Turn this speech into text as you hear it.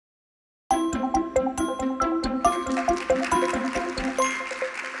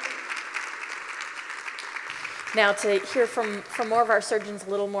Now, to hear from more of our surgeons a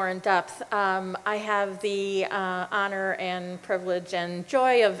little more in depth, I have the honor and privilege and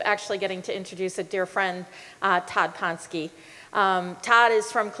joy of actually getting to introduce a dear friend, Todd Ponsky. Todd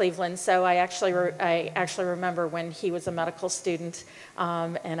is from Cleveland, so I actually remember when he was a medical student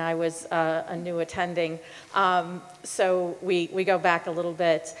and I was a new attending. So we go back a little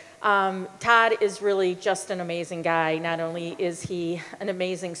bit. Todd is really just an amazing guy. Not only is he an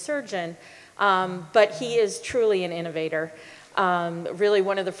amazing surgeon, but he is truly an innovator. Really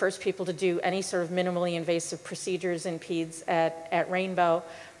one of the first people to do any sort of minimally invasive procedures in peds at Rainbow,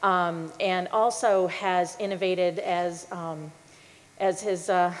 and also has innovated as his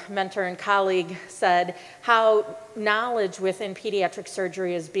mentor and colleague said, how knowledge within pediatric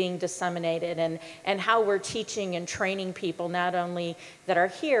surgery is being disseminated and how we're teaching and training people not only that are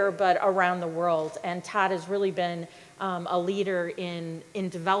here but around the world. And Todd has really been a leader in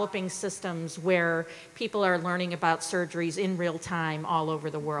developing systems where people are learning about surgeries in real time all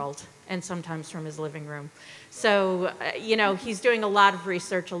over the world, and sometimes from his living room. So, you know, he's doing a lot of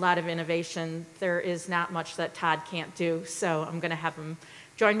research, a lot of innovation. There is not much that Todd can't do, so I'm going to have him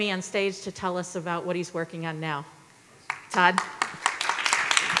join me on stage to tell us about what he's working on now. Todd?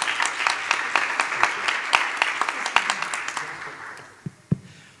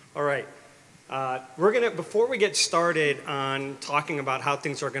 All right. Before we get started on talking about how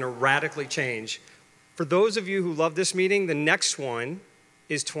things are going to radically change, for those of you who love this meeting, the next one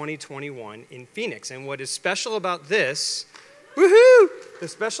is 2021 in Phoenix. And what is special about this, woohoo! The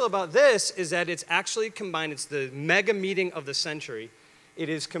special about this is that it's actually combined, it's the mega meeting of the century. It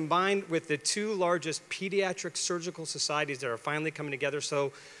is combined with the two largest pediatric surgical societies that are finally coming together.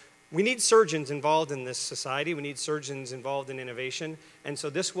 So we need surgeons involved in this society. We need surgeons involved in innovation. And so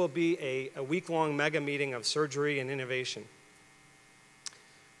this will be a week-long mega meeting of surgery and innovation.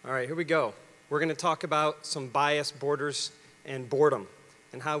 All right, here we go. We're going to talk about some bias, borders, and boredom,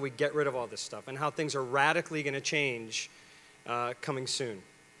 and how we get rid of all this stuff, and how things are radically going to change coming soon.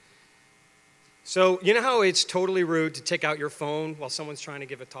 So you know how it's totally rude to take out your phone while someone's trying to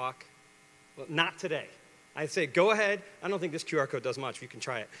give a talk? Well, not today. I say, go ahead. I don't think this QR code does much. You can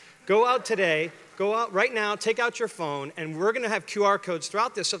try it. Go out today. Go out right now. Take out your phone. And we're going to have QR codes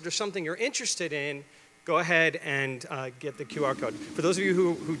throughout this. So if there's something you're interested in, go ahead and get the QR code. For those of you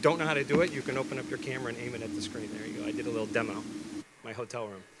who don't know how to do it, you can open up your camera and aim it at the screen. There you go. I did a little demo. My hotel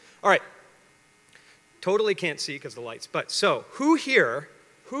room. All right. Totally can't see because of the lights. But so who here,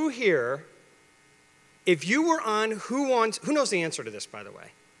 if you were on who knows the answer to this, by the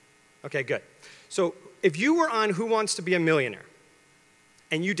way? Okay, good. So if you were on Who Wants to Be a Millionaire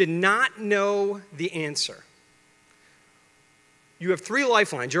and you did not know the answer, you have 3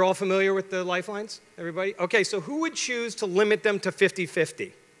 lifelines. You're all familiar with the lifelines, everybody? Okay, so who would choose to limit them to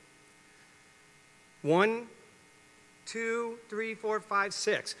 50-50? 1, 2, 3, 4, 5,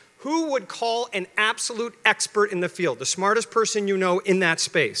 6. Who would call an absolute expert in the field, the smartest person you know in that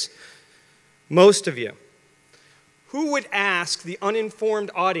space? Most of you. Who would ask the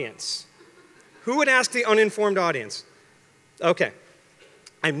uninformed audience? Who would ask the uninformed audience? Okay.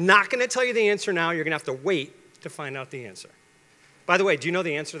 I'm not going to tell you the answer now. You're going to have to wait to find out the answer. By the way, do you know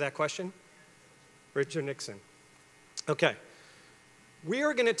the answer to that question? Richard Nixon. Okay. We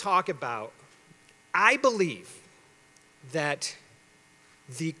are going to talk about, I believe, that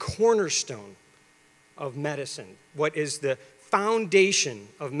the cornerstone of medicine, what is the foundation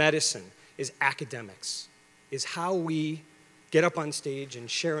of medicine, is academics, is how we get up on stage and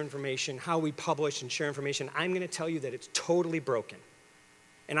share information, how we publish and share information. I'm going to tell you that it's totally broken.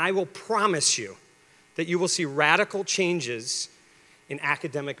 And I will promise you that you will see radical changes in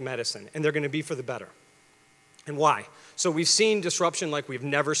academic medicine, and they're going to be for the better. And why? So we've seen disruption like we've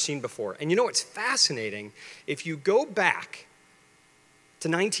never seen before. And you know what's fascinating? If you go back to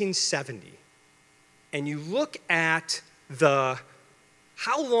 1970 and you look at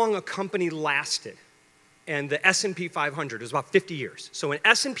how long a company lasted, and the S&P 500 is about 50 years. So an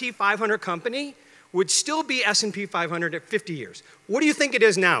S&P 500 company would still be S&P 500 at 50 years. What do you think it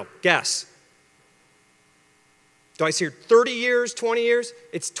is now? Guess. Do I see 30 years, 20 years?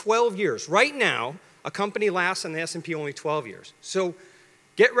 It's 12 years. Right now, a company lasts on the S&P only 12 years. So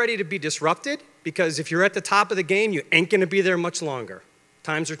get ready to be disrupted, because if you're at the top of the game, you ain't going to be there much longer.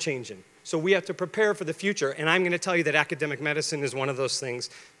 Times are changing. So we have to prepare for the future, and I'm going to tell you that academic medicine is one of those things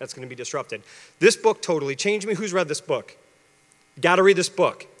that's going to be disrupted. This book totally changed me. Who's read this book? You got to read this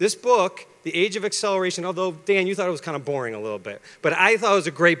book. This book, The Age of Acceleration, although, Dan, you thought it was kind of boring a little bit, but I thought it was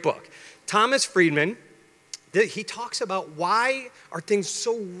a great book. Thomas Friedman, he talks about why are things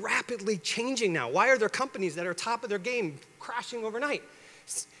so rapidly changing now? Why are there companies that are top of their game crashing overnight?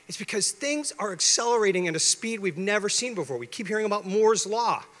 It's because things are accelerating at a speed we've never seen before. We keep hearing about Moore's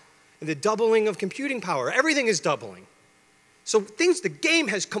Law and the doubling of computing power. Everything is doubling. So the game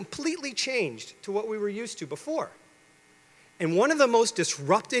has completely changed to what we were used to before. And one of the most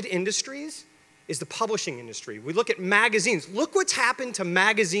disrupted industries is the publishing industry. We look at magazines. Look what's happened to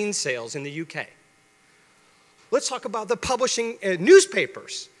magazine sales in the UK. Let's talk about the publishing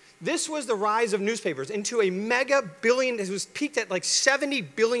newspapers. This was the rise of newspapers into a mega billion. It was peaked at like $70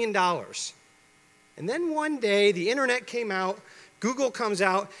 billion. And then one day, the internet came out, Google comes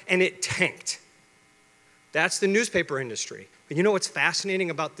out, and it tanked. That's the newspaper industry. But you know what's fascinating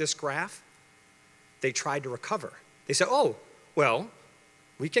about this graph? They tried to recover. They said, oh, well,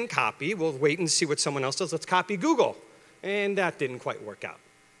 we can copy. We'll wait and see what someone else does. Let's copy Google. And that didn't quite work out.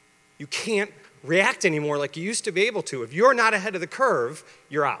 You can't react anymore like you used to be able to. If you're not ahead of the curve,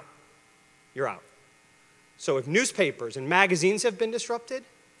 you're out. You're out. So if newspapers and magazines have been disrupted,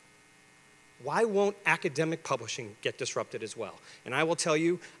 why won't academic publishing get disrupted as well? And I will tell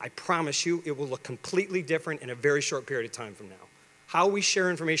you, I promise you, it will look completely different in a very short period of time from now. How we share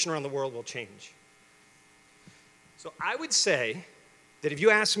information around the world will change. So I would say that if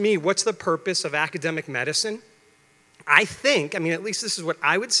you ask me what's the purpose of academic medicine, at least this is what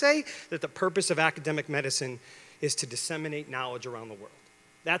I would say, that the purpose of academic medicine is to disseminate knowledge around the world.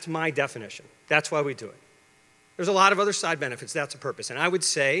 That's my definition. That's why we do it. There's a lot of other side benefits. That's a purpose. And I would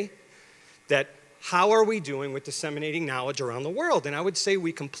say that how are we doing with disseminating knowledge around the world? And I would say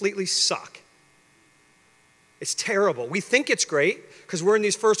we completely suck. It's terrible. We think it's great because we're in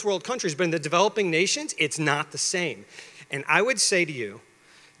these first world countries, but in the developing nations, it's not the same. And I would say to you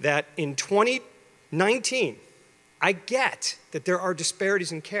that in 2019, I get that there are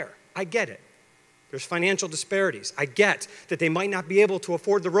disparities in care. I get it. There's financial disparities. I get that they might not be able to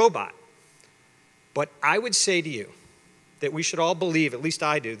afford the robot. But I would say to you that we should all believe, at least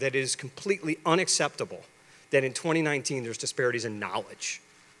I do, that it is completely unacceptable that in 2019 there's disparities in knowledge.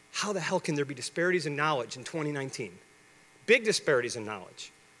 How the hell can there be disparities in knowledge in 2019? Big disparities in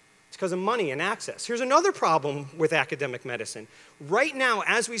knowledge. It's because of money and access. Here's another problem with academic medicine. Right now,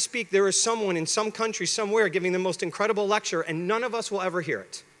 as we speak, there is someone in some country somewhere giving the most incredible lecture, and none of us will ever hear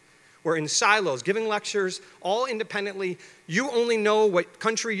it. We're in silos, giving lectures all independently. You only know what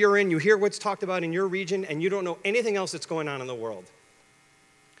country you're in. You hear what's talked about in your region, and you don't know anything else that's going on in the world.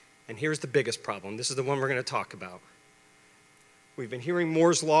 And here's the biggest problem. This is the one we're going to talk about. We've been hearing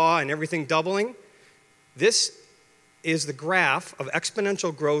Moore's Law and everything doubling. This is the graph of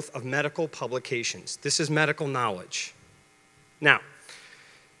exponential growth of medical publications. This is medical knowledge. Now,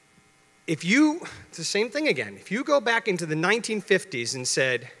 it's the same thing again. If you go back into the 1950s and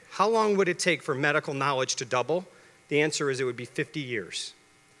said, how long would it take for medical knowledge to double? The answer is it would be 50 years.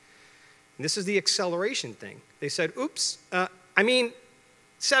 And this is the acceleration thing. They said,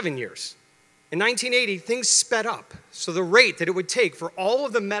 7 years. In 1980, things sped up. So the rate that it would take for all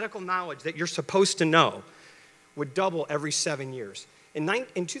of the medical knowledge that you're supposed to know would double every 7 years. In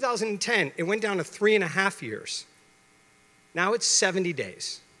 2010, it went down to 3.5 years. Now it's 70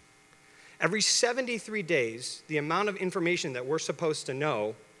 days. Every 73 days, the amount of information that we're supposed to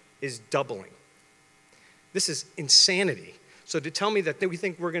know is doubling. This is insanity. So to tell me that we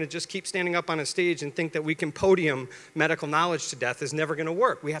think we're going to just keep standing up on a stage and think that we can podium medical knowledge to death is never going to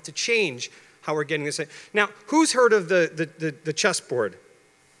work. We have to change how we're getting this. Now, who's heard of the chessboard?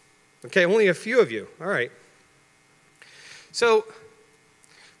 Okay, only a few of you. All right. So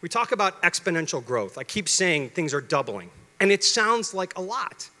we talk about exponential growth. I keep saying things are doubling, and it sounds like a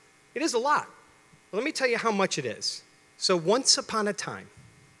lot. It is a lot. Well, let me tell you how much it is. So once upon a time,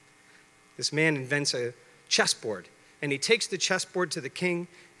 this man invents a chessboard, and he takes the chessboard to the king,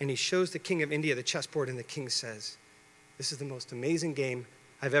 and he shows the king of India the chessboard, and the king says, this is the most amazing game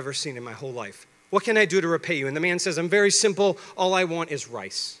I've ever seen in my whole life. What can I do to repay you? And the man says, I'm very simple. All I want is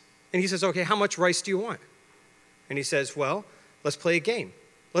rice. And he says, okay, how much rice do you want? And he says, well, let's play a game.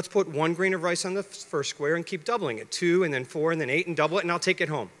 Let's put 1 grain of rice on the first square and keep doubling it. 2, and then 4, and then 8, and double it, and I'll take it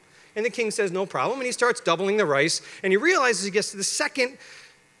home. And the king says, no problem. And he starts doubling the rice, and he realizes he gets to the second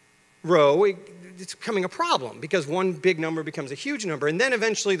row, it's becoming a problem because one big number becomes a huge number. And then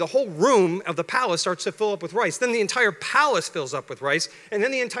eventually the whole room of the palace starts to fill up with rice. Then the entire palace fills up with rice. And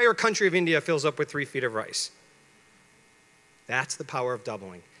then the entire country of India fills up with 3 feet of rice. That's the power of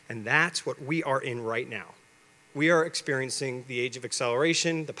doubling. And that's what we are in right now. We are experiencing the age of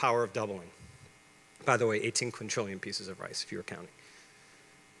acceleration, the power of doubling. By the way, 18 quintillion pieces of rice, if you were counting.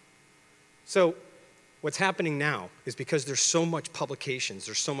 So what's happening now is because there's so much publications,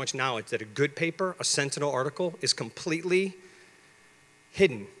 there's so much knowledge that a good paper, a Sentinel article, is completely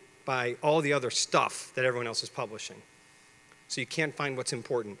hidden by all the other stuff that everyone else is publishing. so you can't find what's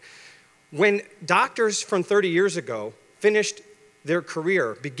important. When doctors from 30 years ago finished their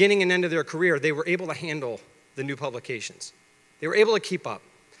career, beginning and end of their career, they were able to handle the new publications. They were able to keep up.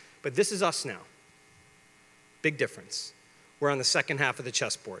 But this is us now. Big difference. We're on the second half of the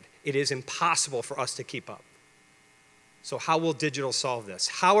chessboard. It is impossible for us to keep up. So how will digital solve this?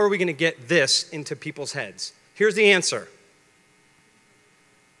 How are we going to get this into people's heads? Here's the answer.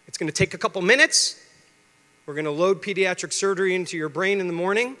 It's going to take a couple minutes. We're going to load pediatric surgery into your brain in the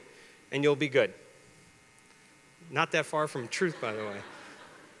morning, and you'll be good. Not that far from truth, by the way.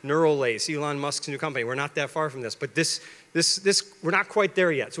 Neuralace, Elon Musk's new company. We're not that far from this, but this we're not quite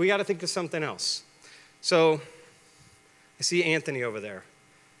there yet. So we got to think of something else. So I see Anthony over there.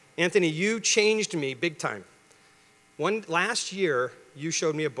 Anthony, you changed me big time. Last year, you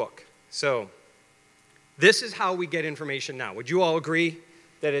showed me a book. So this is how we get information now. Would you all agree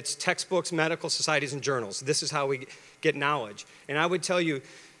that it's textbooks, medical societies, and journals? This is how we get knowledge. And I would tell you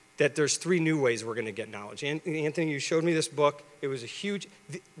that there's 3 new ways we're going to get knowledge. Anthony, you showed me this book. It was a huge...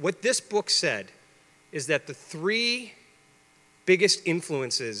 What this book said is that the 3 biggest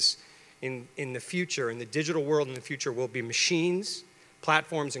influences in the future, in the digital world in the future, will be machines,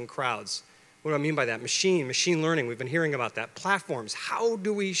 platforms, and crowds. What do I mean by that? Machine learning, we've been hearing about that. Platforms, how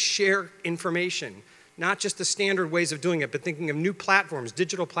do we share information? Not just the standard ways of doing it, but thinking of new platforms,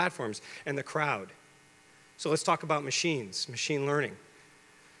 digital platforms, and the crowd. So let's talk about machines, machine learning.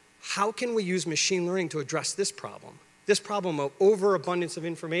 How can we use machine learning to address this problem of overabundance of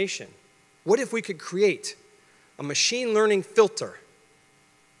information? What if we could create a machine learning filter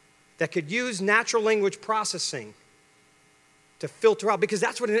that could use natural language processing to filter out, because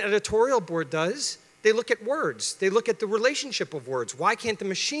that's what an editorial board does. They look at words. They look at the relationship of words. Why can't the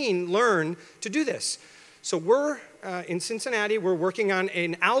machine learn to do this? So we're, in Cincinnati, we're working on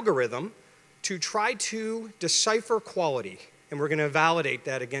an algorithm to try to decipher quality. And we're going to validate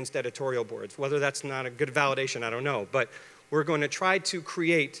that against editorial boards. Whether that's not a good validation, I don't know. But we're going to try to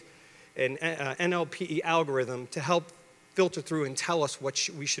create an NLP algorithm to help filter through and tell us what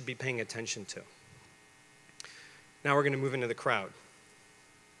we should be paying attention to. Now we're going to move into the crowd.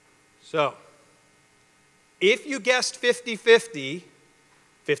 So, if you guessed 50-50,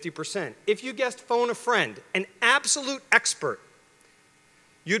 50%. If you guessed phone a friend, an absolute expert,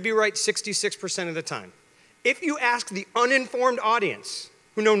 you'd be right 66% of the time. If you ask the uninformed audience,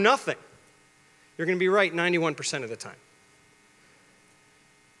 who know nothing, you're going to be right 91% of the time.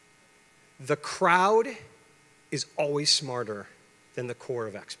 The crowd is always smarter than the core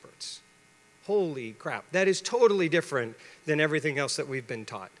of experts. Holy crap. That is totally different than everything else that we've been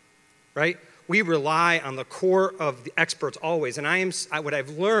taught, right? We rely on the core of the experts always. And what I've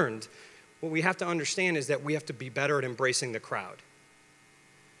learned, what we have to understand is that we have to be better at embracing the crowd.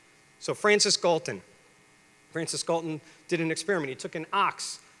 So Francis Galton did an experiment. He took an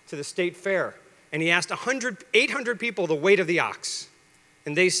ox to the state fair, and he asked 800 people the weight of the ox.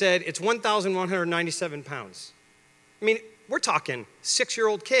 And they said, it's 1,197 pounds. I mean, we're talking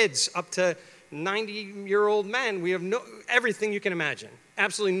 6-year-old kids up to 90-year-old men. We have everything you can imagine.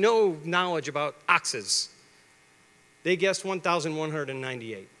 Absolutely no knowledge about oxes. They guessed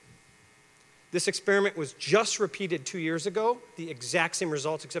 1,198. This experiment was just repeated 2 years ago, the exact same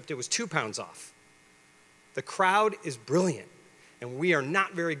results, except it was 2 pounds off. The crowd is brilliant, and we are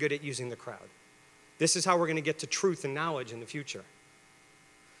not very good at using the crowd. This is how we're going to get to truth and knowledge in the future.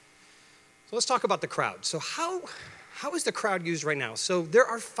 So let's talk about the crowd. So how is the crowd used right now? So there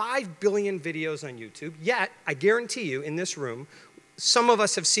are 5 billion videos on YouTube, yet I guarantee you in this room, some of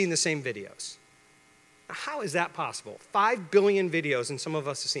us have seen the same videos. Now, how is that possible? 5 billion videos and some of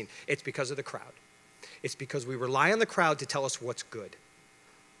us have seen. It's because of the crowd. It's because we rely on the crowd to tell us what's good.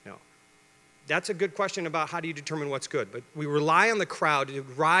 No. That's a good question about how do you determine what's good, but we rely on the crowd to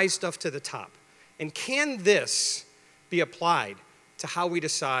rise stuff to the top. And can this be applied to how we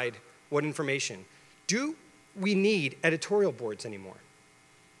decide what information? Do we need editorial boards anymore?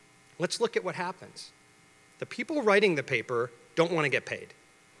 Let's look at what happens. The people writing the paper don't want to get paid.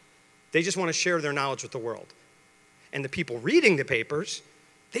 They just want to share their knowledge with the world. And the people reading the papers,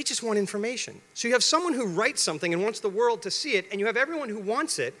 they just want information. So you have someone who writes something and wants the world to see it, and you have everyone who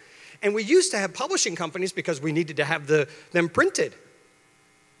wants it. And we used to have publishing companies because we needed to have them printed.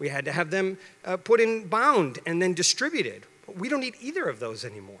 We had to have them put in bound and then distributed. But we don't need either of those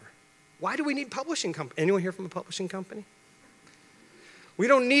anymore. Why do we need publishing companies? Anyone here from a publishing company? We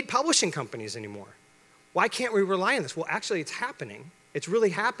don't need publishing companies anymore. Why can't we rely on this? Well, actually, it's happening. It's really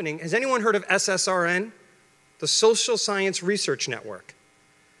happening. Has anyone heard of SSRN? The Social Science Research Network.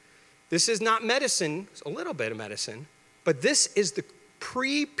 This is not medicine, it's a little bit of medicine, but this is the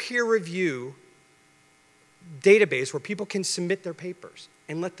pre-peer review database where people can submit their papers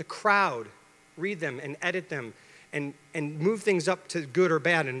and let the crowd read them and edit them and move things up to good or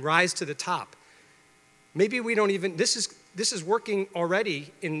bad and rise to the top. Maybe we don't even, this is working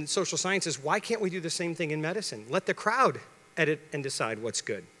already in social sciences. Why can't we do the same thing in medicine? Let the crowd edit and decide what's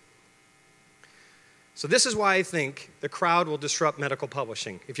good. So this is why I think the crowd will disrupt medical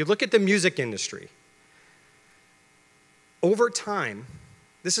publishing. If you look at the music industry, over time,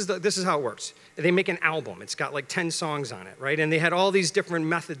 this is how it works. They make an album. It's got like 10 songs on it, right? And they had all these different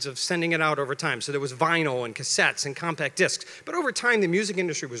methods of sending it out over time. So there was vinyl and cassettes and compact discs. But over time, the music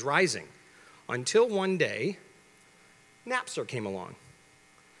industry was rising until one day, Napster came along.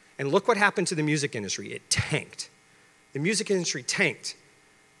 And look what happened to the music industry. It tanked. The music industry tanked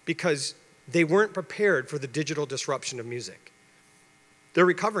because they weren't prepared for the digital disruption of music. They're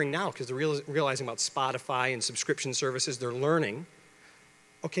recovering now because they're realizing about Spotify and subscription services. They're learning.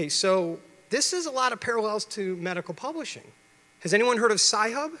 Okay, so this is a lot of parallels to medical publishing. Has anyone heard of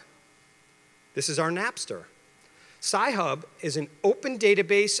Sci-Hub? This is our Napster. Sci-Hub is an open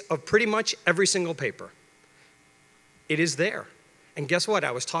database of pretty much every single paper. It is there. And guess what?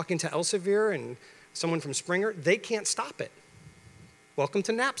 I was talking to Elsevier and someone from Springer. They can't stop it. Welcome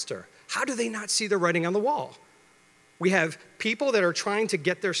to Napster. How do they not see the writing on the wall? We have people that are trying to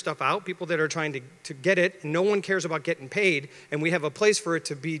get their stuff out, people that are trying to get it, and no one cares about getting paid, and we have a place for it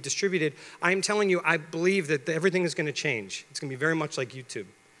to be distributed. I'm telling you, I believe that everything is going to change. It's going to be very much like YouTube.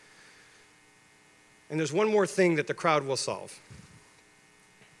 And there's one more thing that the crowd will solve.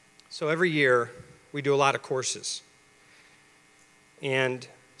 So every year, we do a lot of courses. And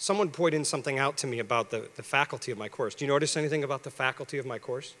someone pointed something out to me about the faculty of my course. Do you notice anything about the faculty of my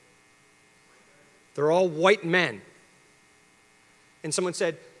course? They're all white men. And someone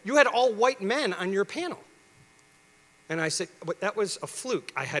said, you had all white men on your panel. And I said, but that was a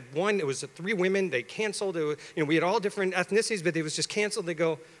fluke. I had one, it was 3 women, they canceled. It was, we had all different ethnicities, but it was just canceled. They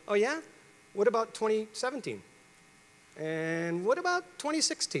go, oh yeah? What about 2017? And what about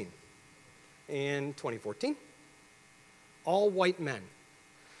 2016? And 2014? All white men.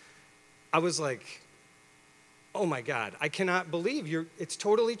 I was like, oh my God, I cannot believe it's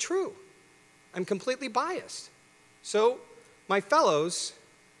totally true. I'm completely biased. So my fellows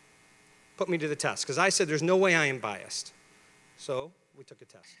put me to the test because I said there's no way I am biased. So we took a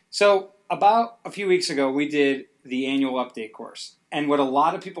test. So about a few weeks ago, we did the annual update course. And what a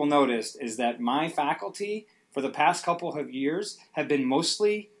lot of people noticed is that my faculty for the past couple of years have been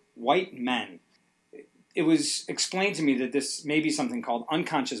mostly white men. It was explained to me that this may be something called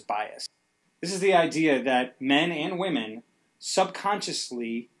unconscious bias. This is the idea that men and women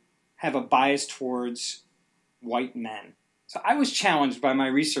subconsciously have a bias towards white men. So I was challenged by my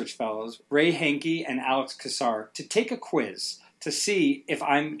research fellows, Ray Hankey and Alex Kassar, to take a quiz to see if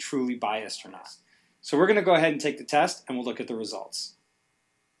I'm truly biased or not. So we're going to go ahead and take the test, and we'll look at the results.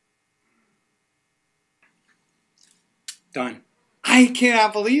 Done. I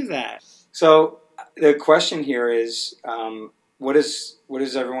cannot believe that. So the question here is, what is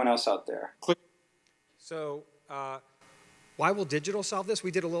everyone else out there? So why will digital solve this?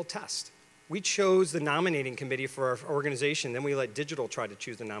 We did a little test. We chose the nominating committee for our organization, then we let digital try to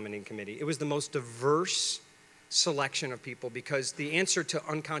choose the nominating committee. It was the most diverse selection of people because the answer to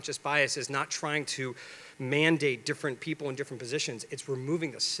unconscious bias is not trying to mandate different people in different positions. It's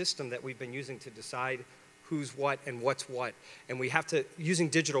removing the system that we've been using to decide who's what and what's what. And we have to, using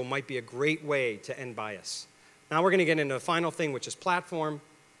digital might be a great way to end bias. Now we're going to get into the final thing, which is platform.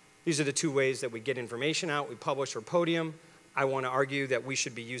 These are the 2 ways that we get information out. We publish our Podium. I want to argue that we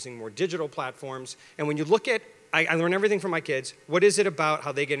should be using more digital platforms. And when you look at, I learn everything from my kids. What is it about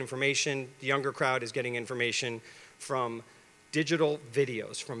how they get information? The younger crowd is getting information from digital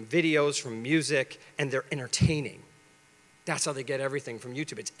videos, from music, and they're entertaining. That's how they get everything from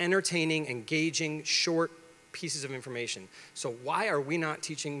YouTube. It's entertaining, engaging, short pieces of information. So why are we not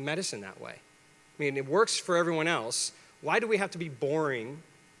teaching medicine that way? I mean, it works for everyone else. Why do we have to be boring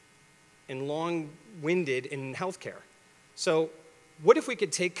and long-winded in healthcare? So what if we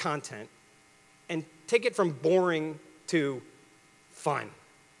could take content and take it from boring to fun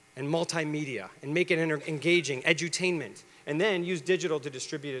and multimedia and make it engaging, edutainment, and then use digital to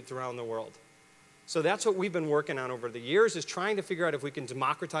distribute it around the world? So that's what we've been working on over the years, is trying to figure out if we can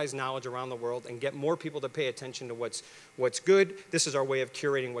democratize knowledge around the world and get more people to pay attention to what's good. This is our way of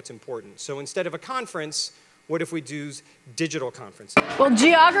curating what's important. So instead of a conference, what if we do digital conferences? Well,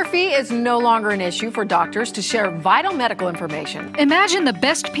 geography is no longer an issue for doctors to share vital medical information. Imagine the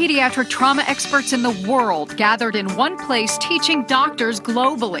best pediatric trauma experts in the world gathered in one place teaching doctors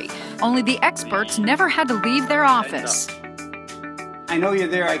globally. Only the experts never had to leave their office. I know you're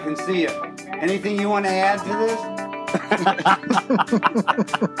there. I can see you. Anything you want to add to this?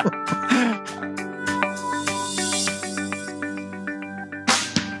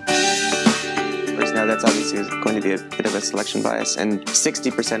 Now that's obviously going to be a bit of a selection bias, and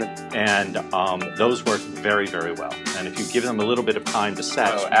 60% of... And those work very, very well. And if you give them a little bit of time to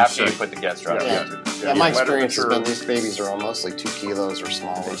set... So after you put the get strap yeah. My experience has been these babies are all mostly 2 kilos or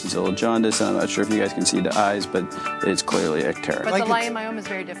smaller. Patient's a little jaundice, and I'm not sure if you guys can see the eyes, but it's clearly icteric. But the leiomyoma is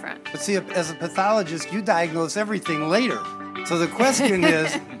very different. But see, as a pathologist, you diagnose everything later. So the question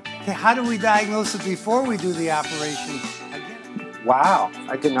is, okay, how do we diagnose it before we do the operation? Wow,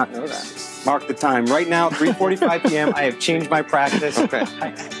 I did not know that. Mark the time. Right now, 3:45 p.m. I have changed my practice. Okay.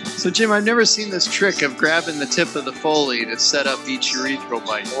 So, Jim, I've never seen this trick of grabbing the tip of the Foley to set up each urethral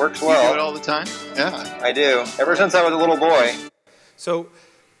bite. It works well. You do it all the time? Yeah. I do. Ever since I was a little boy. So,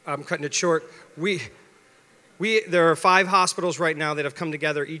 I'm cutting it short. There are 5 hospitals right now that have come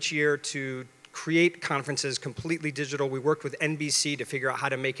together each year to create conferences completely digital. We worked with NBC to figure out how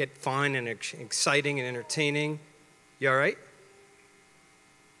to make it fun and exciting and entertaining. You all right?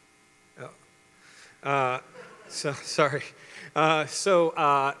 Sorry.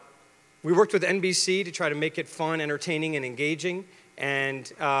 We worked with NBC to try to make it fun, entertaining, and engaging.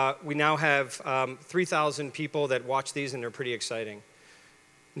 And we now have 3,000 people that watch these, and they're pretty exciting.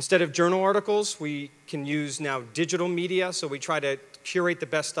 Instead of journal articles, we can use now digital media, so we try to curate the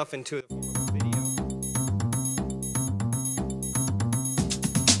best stuff into the form of video.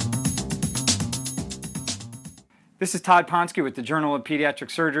 This is Todd Ponsky with the Journal of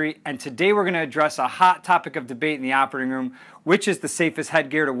Pediatric Surgery, and today we're going to address a hot topic of debate in the operating room, which is the safest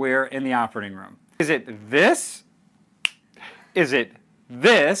headgear to wear in the operating room. Is it this? Is it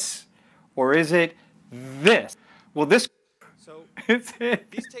this? Or is it this? Well, this... So, these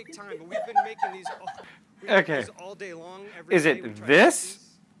take time, but we've been making these all day long. Is it this?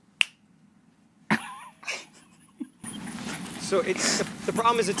 So the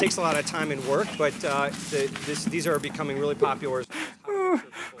problem is it takes a lot of time and work, but these are becoming really popular.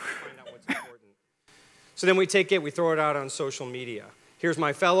 So then we take it, we throw it out on social media. Here's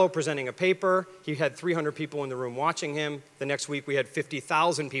my fellow presenting a paper. He had 300 people in the room watching him. The next week we had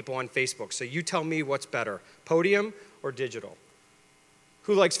 50,000 people on Facebook. So you tell me what's better, podium or digital?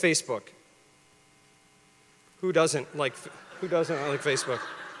 Who likes Facebook? Who doesn't like Facebook?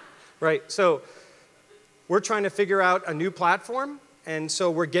 Right, so we're trying to figure out a new platform, and so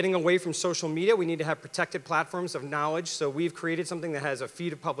we're getting away from social media. We need to have protected platforms of knowledge, so we've created something that has a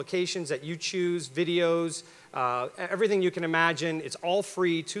feed of publications that you choose, videos, everything you can imagine. It's all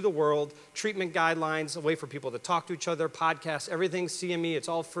free to the world, treatment guidelines, a way for people to talk to each other, podcasts, everything, CME, it's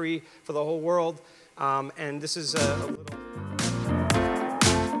all free for the whole world, and this is a little...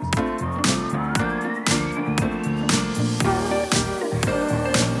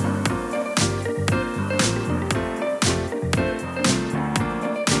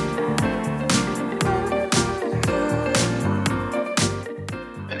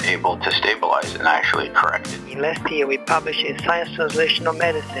 able to stabilize and actually correct it. Last year we published in Science Translational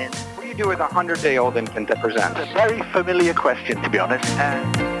Medicine. What do you do with a 100-day-old infant that presents? It's a very familiar question, to be honest.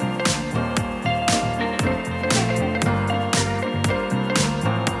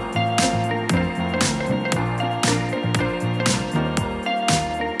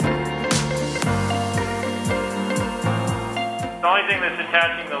 The only thing that's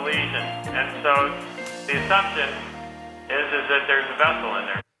attaching the lesion, and so the assumption is that there's a vessel in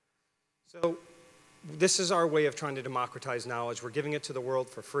there. So this is our way of trying to democratize knowledge. We're giving it to the world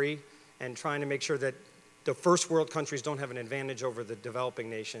for free and trying to make sure that the first world countries don't have an advantage over the developing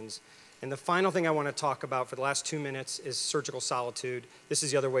nations. And the final thing I want to talk about for the last 2 minutes is surgical solitude. This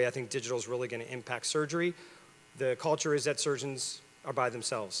is the other way I think digital is really going to impact surgery. The culture is that surgeons are by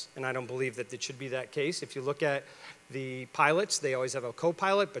themselves, and I don't believe that it should be that case. If you look at the pilots, they always have a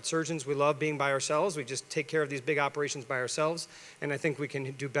co-pilot, but surgeons, we love being by ourselves. We just take care of these big operations by ourselves, and I think we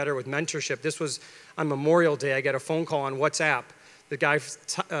can do better with mentorship. This was on Memorial Day. I got a phone call on WhatsApp. The guy,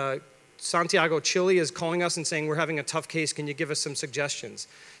 Santiago, Chile, is calling us and saying, we're having a tough case. Can you give us some suggestions?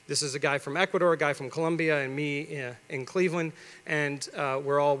 This is a guy from Ecuador, a guy from Colombia, and me in Cleveland, and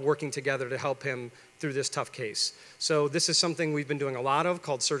we're all working together to help him through this tough case. So this is something we've been doing a lot of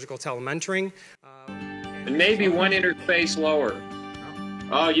called surgical telementoring. And maybe one interface lower.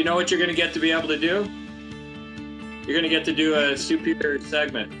 Oh, you know what you're going to get to be able to do? You're going to get to do a superior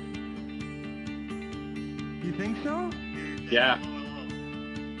segment. You think so? Yeah.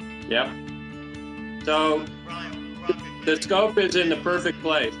 Yep. So the scope is in the perfect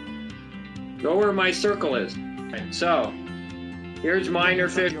place. Go where my circle is. So here's minor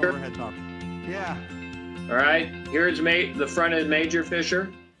fissure. Yeah. All right. Here's the front of the major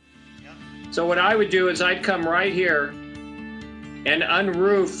fissure. So what I would do is I'd come right here and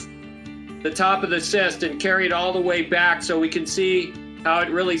unroof the top of the cyst and carry it all the way back so we can see how it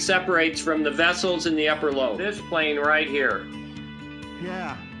really separates from the vessels in the upper lobe. This plane right here.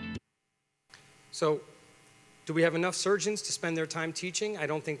 Yeah. So, do we have enough surgeons to spend their time teaching? I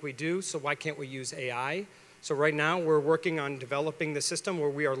don't think we do, so why can't we use AI? So right now we're working on developing the system where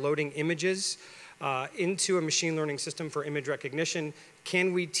we are loading images into a machine learning system for image recognition.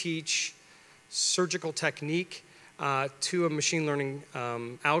 Can we teach surgical technique to a machine learning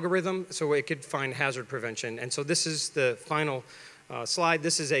algorithm so it could find hazard prevention? And so this is the final slide.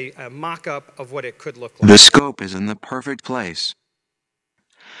 This is a mock-up of what it could look like. The scope is in the perfect place.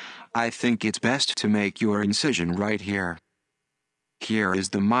 I think it's best to make your incision right here. Here is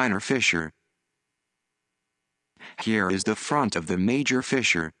the minor fissure. Here is the front of the major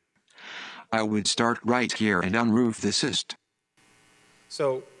fissure. I would start right here and unroof the cyst.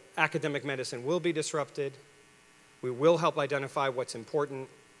 So academic medicine will be disrupted. We will help identify what's important.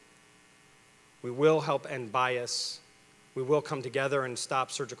 We will help end bias. We will come together and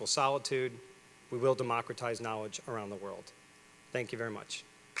stop surgical solitude. We will democratize knowledge around the world. Thank you very much.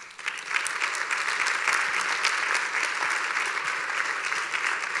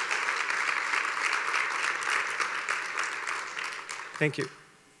 Thank you.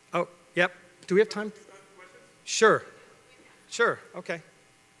 Oh, yep. Do we have time? Sure. Sure. Okay.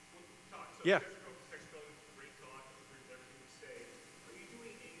 Yeah.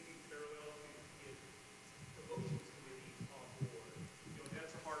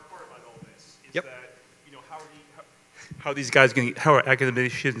 Yep. How these guys going? How are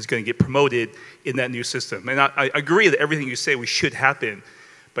academicians going to get promoted in that new system? And I agree that everything you say should happen,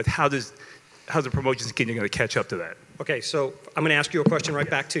 but how's the promotion scheme going to catch up to that? Okay, so I'm going to ask you a question right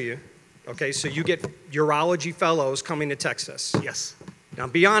back to you. Okay, so you get urology fellows coming to Texas. Yes. Now,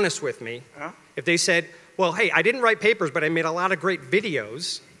 be honest with me. If they said, well, hey, I didn't write papers, but I made a lot of great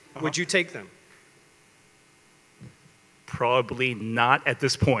videos, would you take them? Probably not at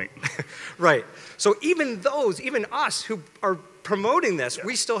this point. Right. So even us who are promoting this,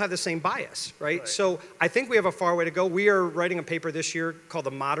 we still have the same bias, right? So I think we have a far way to go. We are writing a paper this year called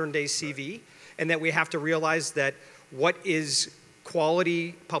the Modern Day CV, and that we have to realize that what is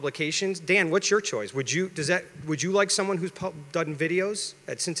quality publications. Dan, what's your choice? Would you like someone who's done videos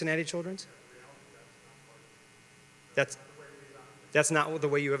at Cincinnati Children's? That's not the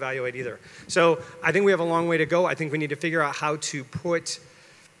way you evaluate either. So I think we have a long way to go. I think we need to figure out how to put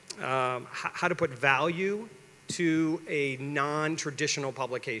value to a non-traditional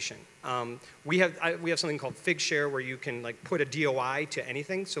publication. We have something called Figshare where you can put a DOI to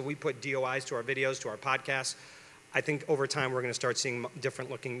anything. So we put DOIs to our videos, to our podcasts. I think over time we're going to start seeing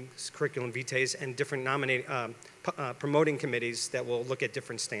different looking curriculum vitaes and different promoting committees that will look at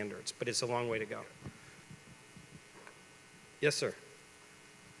different standards. But it's a long way to go. Yes, sir.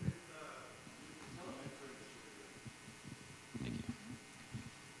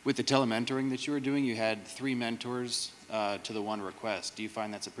 With the telementoring that you were doing, you had 3 mentors to the 1 request. Do you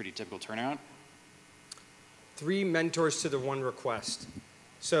find that's a pretty typical turnout? 3 mentors to the 1 request.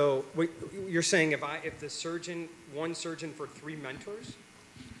 So you're saying if the surgeon, 1 surgeon for 3 mentors?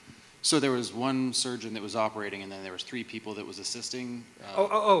 So there was 1 surgeon that was operating, and then there was 3 people that was assisting.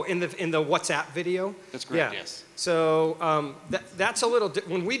 In the WhatsApp video. That's correct. Yeah. Yes. So that's a little.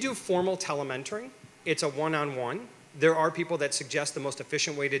 When we do formal telementoring, it's a one-on-one. There are people that suggest the most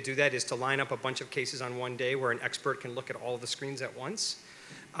efficient way to do that is to line up a bunch of cases on one day where an expert can look at all the screens at once.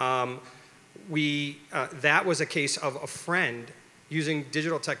 That was a case of a friend using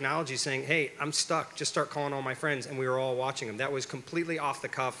digital technology saying, hey, I'm stuck, just start calling all my friends, and we were all watching them. That was completely off the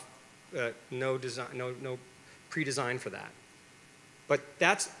cuff, no pre-design for that. But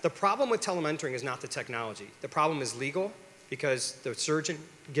that's the problem with telementoring is not the technology. The problem is legal, because the surgeon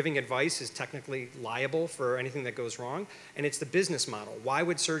giving advice is technically liable for anything that goes wrong, and it's the business model. Why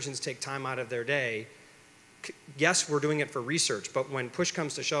would surgeons take time out of their day? Yes, we're doing it for research, but when push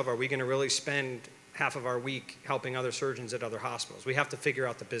comes to shove, are we going to really spend half of our week helping other surgeons at other hospitals? We have to figure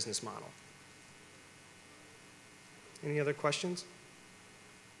out the business model. Any other questions?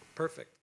 Perfect.